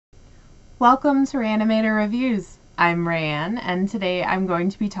Welcome to Reanimator Reviews. I'm Rayanne, and today I'm going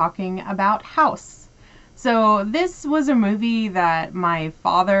to be talking about House. So this was a movie that my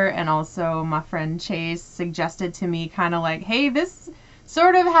father and also my friend Chase suggested to me, kind of like, hey, this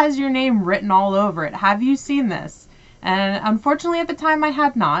sort of has your name written all over it. Have you seen this? And unfortunately at the time I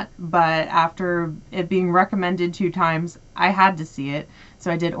had not, but after it being recommended 2 times, I had to see it.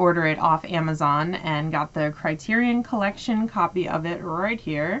 So I did order it off Amazon and got the Criterion Collection copy of it right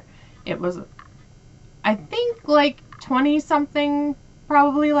here. It was, I think, like 20 something,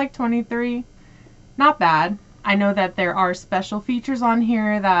 probably like 23. Not bad. I know that there are special features on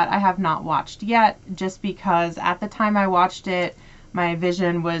here that I have not watched yet, just because at the time I watched it, my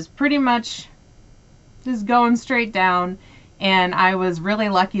vision was pretty much just going straight down, and I was really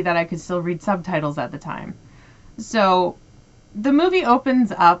lucky that I could still read subtitles at the time. So the movie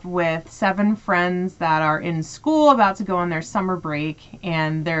opens up with 7 friends that are in school about to go on their summer break,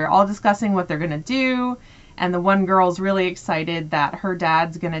 and they're all discussing what they're going to do. And the one girl's really excited that her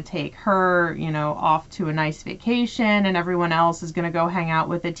dad's going to take her, off to a nice vacation, and everyone else is going to go hang out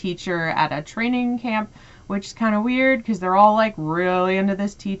with a teacher at a training camp, which is kind of weird because they're all like really into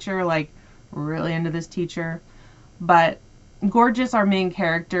this teacher, But Gorgeous, our main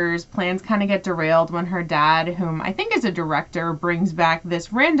character's plans kind of get derailed when her dad, whom I think is a director, brings back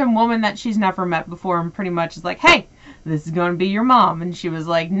this random woman that she's never met before and pretty much is like, hey, this is going to be your mom. And she was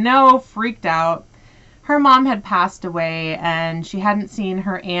like, no, freaked out. Her mom had passed away and she hadn't seen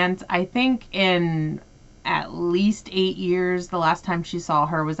her aunt, I think, in at least 8 years. The last time she saw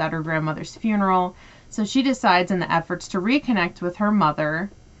her was at her grandmother's funeral. So she decides, in the efforts to reconnect with her mother,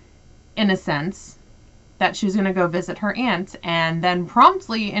 in a sense, that she was going to go visit her aunt, and then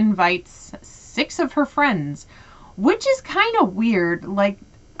promptly invites 6 of her friends, which is kind of weird. Like,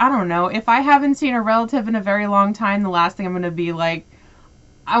 I don't know, if I haven't seen a relative in a very long time, the last thing I'm going to be like,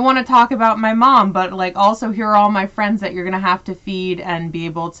 I want to talk about my mom, but like also here are all my friends that you're going to have to feed and be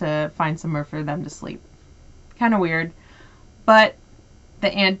able to find somewhere for them to sleep. Kind of weird. But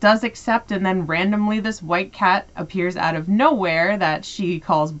the aunt does accept, and then randomly this white cat appears out of nowhere that she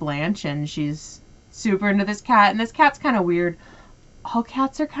calls Blanche, and she's super into this cat, and this cat's kind of weird. All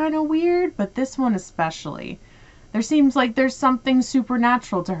cats are kind of weird, but this one especially. There seems like there's something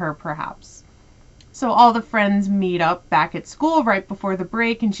supernatural to her, perhaps. So all the friends meet up back at school right before the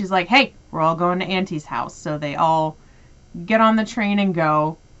break, and she's like, hey, we're all going to Auntie's house. So they all get on the train and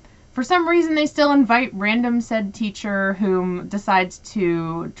go. For some reason, they still invite random said teacher, whom decides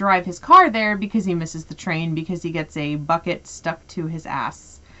to drive his car there because he misses the train because he gets a bucket stuck to his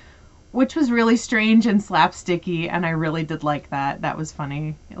ass. Which was really strange and slapsticky, and I really did like that. That was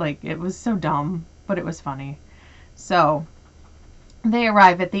funny. Like, it was so dumb, but it was funny. So they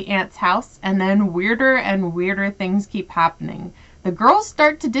arrive at the aunt's house, and then weirder and weirder things keep happening. The girls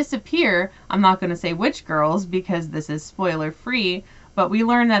start to disappear. I'm not going to say which girls because this is spoiler free, but we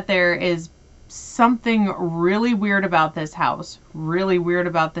learn that there is something really weird about this house, really weird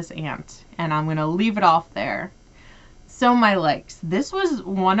about this aunt, and I'm going to leave it off there. So my likes. This was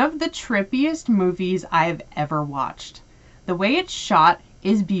one of the trippiest movies I've ever watched. The way it's shot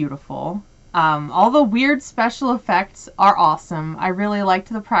is beautiful. All the weird special effects are awesome. I really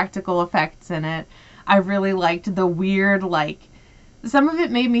liked the practical effects in it. I really liked the weird, some of it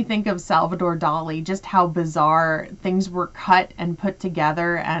made me think of Salvador Dali, just how bizarre things were cut and put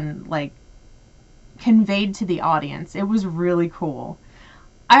together and, conveyed to the audience. It was really cool.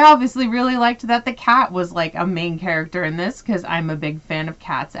 I obviously really liked that the cat was, a main character in this, because I'm a big fan of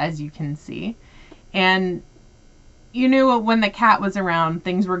cats, as you can see. And you knew when the cat was around,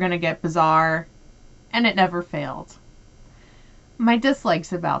 things were going to get bizarre, and it never failed. My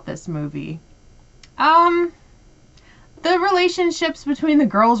dislikes about this movie. The relationships between the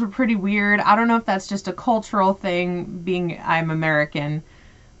girls were pretty weird. I don't know if that's just a cultural thing, being I'm American.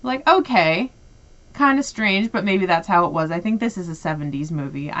 Okay, kind of strange, but maybe that's how it was. I think this is a 70s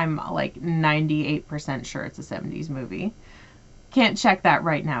movie. I'm 98% sure it's a 70s movie. Can't check that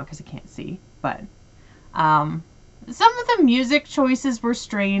right now because I can't see, but some of the music choices were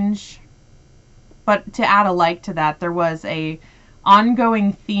strange, but to add a like to that, there was a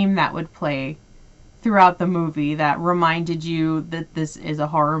ongoing theme that would play throughout the movie that reminded you that this is a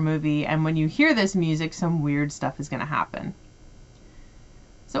horror movie, and when you hear this music, some weird stuff is going to happen.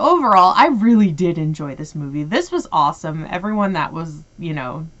 So overall, I really did enjoy this movie. This was awesome. Everyone that was,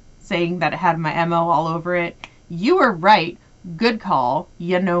 saying that it had my MO all over it, you were right. Good call.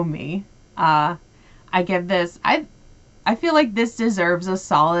 You know me. I give this, I feel like this deserves a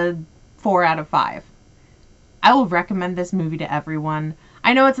solid 4 out of 5. I will recommend this movie to everyone.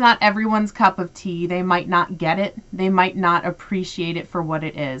 I know it's not everyone's cup of tea. They might not get it. They might not appreciate it for what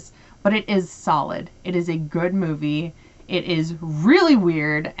it is. but it is solid. It is a good movie. It is really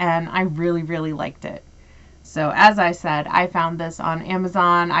weird, and I really, really liked it. So as I said, I found this on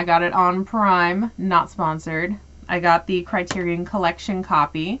Amazon. I got it on Prime, not sponsored. I got the Criterion Collection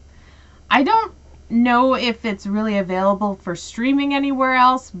copy. I don't know if it's really available for streaming anywhere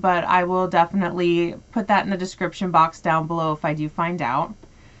else, but I will definitely put that in the description box down below if I do find out.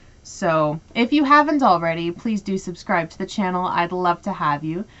 So if you haven't already, please do subscribe to the channel. I'd love to have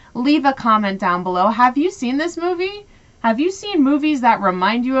you. Leave a comment down below. Have you seen this movie? Have you seen movies that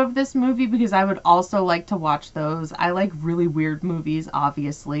remind you of this movie? Because I would also like to watch those. I like really weird movies,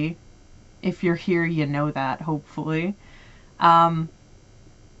 obviously. If you're here, you know that, hopefully.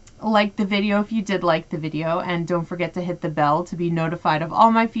 Like the video if you did like the video, and don't forget to hit the bell to be notified of all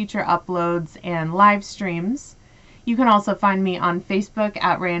my future uploads and live streams. You can also find me on Facebook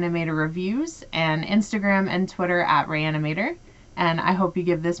at Rayanimator Reviews and Instagram and Twitter at Rayanimator. And I hope you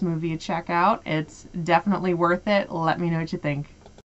give this movie a check out. It's definitely worth it. Let me know what you think.